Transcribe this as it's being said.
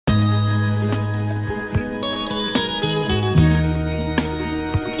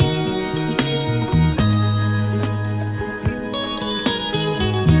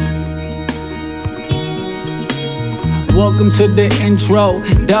welcome to the intro.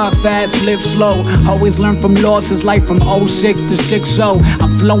 Die fast, live slow. Always learn from losses, life from 06 to 60.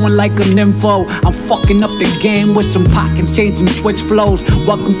 I'm flowing like a nympho. I'm fucking up the game with some pocket changing switch flows.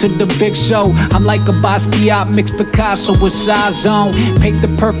 Welcome to the big show. I'm like a Basquiat mixed Picasso with size zone. Paint the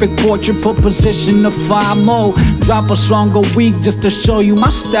perfect portrait, put position to 5-mo. Drop a song a week just to show you my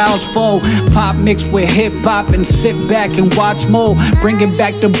style's full. Pop mixed with hip hop and sit back and watch more. Bring it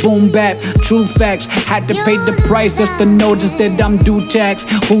back to boom bap, true facts. Had to pay the price just to notice that I'm due tax.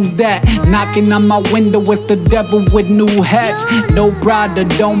 Who's that? Knocking on my window with the devil with new hats. No Prada,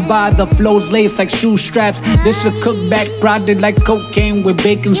 don't buy the flows laced like shoe straps. This a cookback product like cocaine with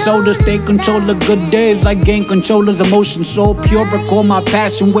baking soda. Stay control of good days like game controllers. Emotion so pure, record my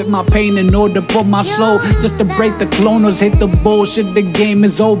passion with my pain in order for my soul. Just to break the cloners, hit the bullshit, the game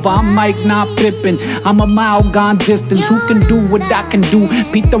is over. I'm Mike, not Pippin. I'm a mile gone distance. Who can do what I can do?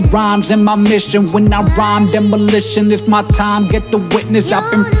 Beat the rhymes and my mission. When I rhyme, demolition, it's my time. Get the witness, I've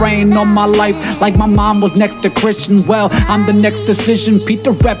been praying all my life like my mom was next to Christian. Well, I'm the next decision. Beat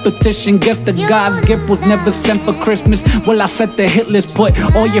the repetition. Guess the God's gift was never sent for Christmas. Well, I set the hit list. Put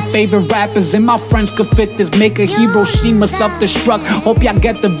all your favorite rappers and my friends could fit this. Make a Hiroshima self-destruct. Hope y'all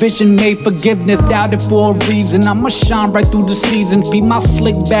get the vision, made forgiveness. Doubt it for a reason. I'ma shine right through the seasons. Be my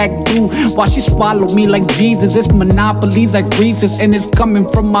slick back dude while she swallow me like Jesus. It's monopolies like Reese's, and it's coming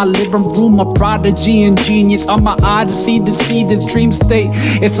from my living room. A prodigy and genius on my odyssey to see this dream state.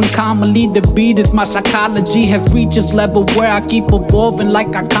 It's uncommonly to beat this. My psychology has reached this level where I keep evolving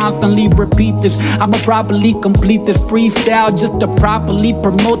like I constantly repeat this. I'ma properly complete this freestyle just to properly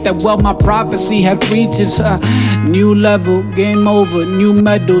promote that. Well, my prophecy has reached its new level. Game over, new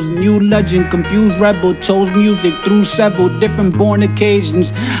medals, new legend. Confused rebel, chose music through several different born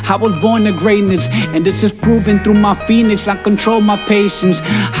occasions. I was born to greatness, and this is proven through my phoenix. I control my patience.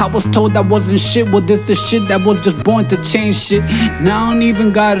 I was told I wasn't shit. Well, this the shit that was just born to change shit. Now I don't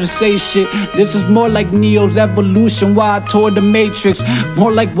even gotta say shit. This is more like Neo's evolution while I tore the matrix.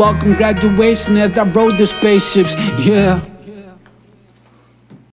 More like welcome graduation as I rode the spaceships. Yeah.